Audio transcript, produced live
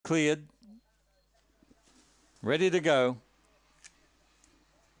cleared. Ready to go.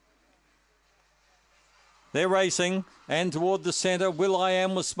 They're racing, and toward the centre,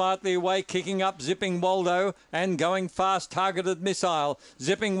 Will.i.am was smartly away, kicking up Zipping Waldo and going fast, Targeted Missile.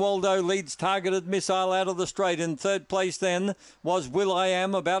 Zipping Waldo leads Targeted Missile out of the straight. In third place then was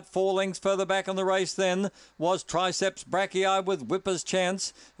Will.i.am, about 4 lengths further back in the race then was Triceps Brachii with Whipper's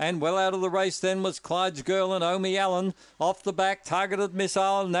Chance, and well out of the race then was Clyde's Girl and Omi Allen. Off the back, Targeted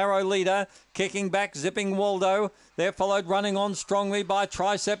Missile, narrow leader, kicking back Zipping Waldo. They're followed running on strongly by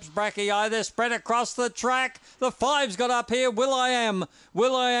Triceps Brachii. They're spread across the track. The 5's got up here. Will.i.am.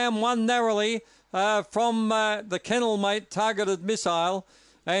 Will.i.am won narrowly from the kennel mate Targeted Missile.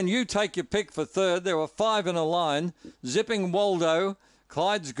 And you take your pick for third. There were 5 in a line. Zipping Waldo.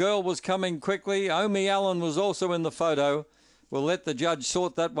 Clyde's Girl was coming quickly. Omi Allen was also in the photo. We'll let the judge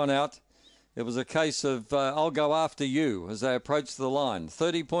sort that one out. It was a case of I'll go after you as they approach the line.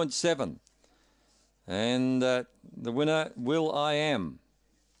 30.7. And the winner, Will.i.am.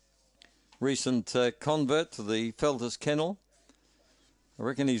 Recent convert to the Feltus Kennel. I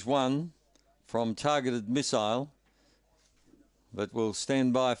reckon he's won from Targeted Missile, but we'll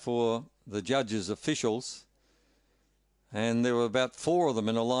stand by for the judges' officials. And there were about 4 of them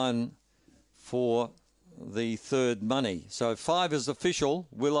in a line for the third money. So 5 is official,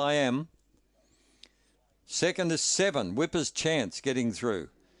 Will.i.am. Second is 7, Whipper's Chance, getting through.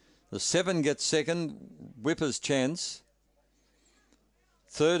 The 7 gets second, Whipper's Chance.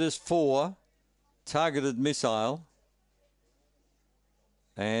 Third is 4, Targeted Missile.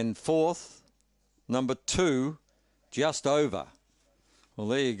 And fourth, number 2, Just Over. Well,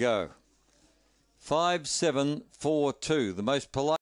 there you go. 5, 7, 4, 2. The most polite.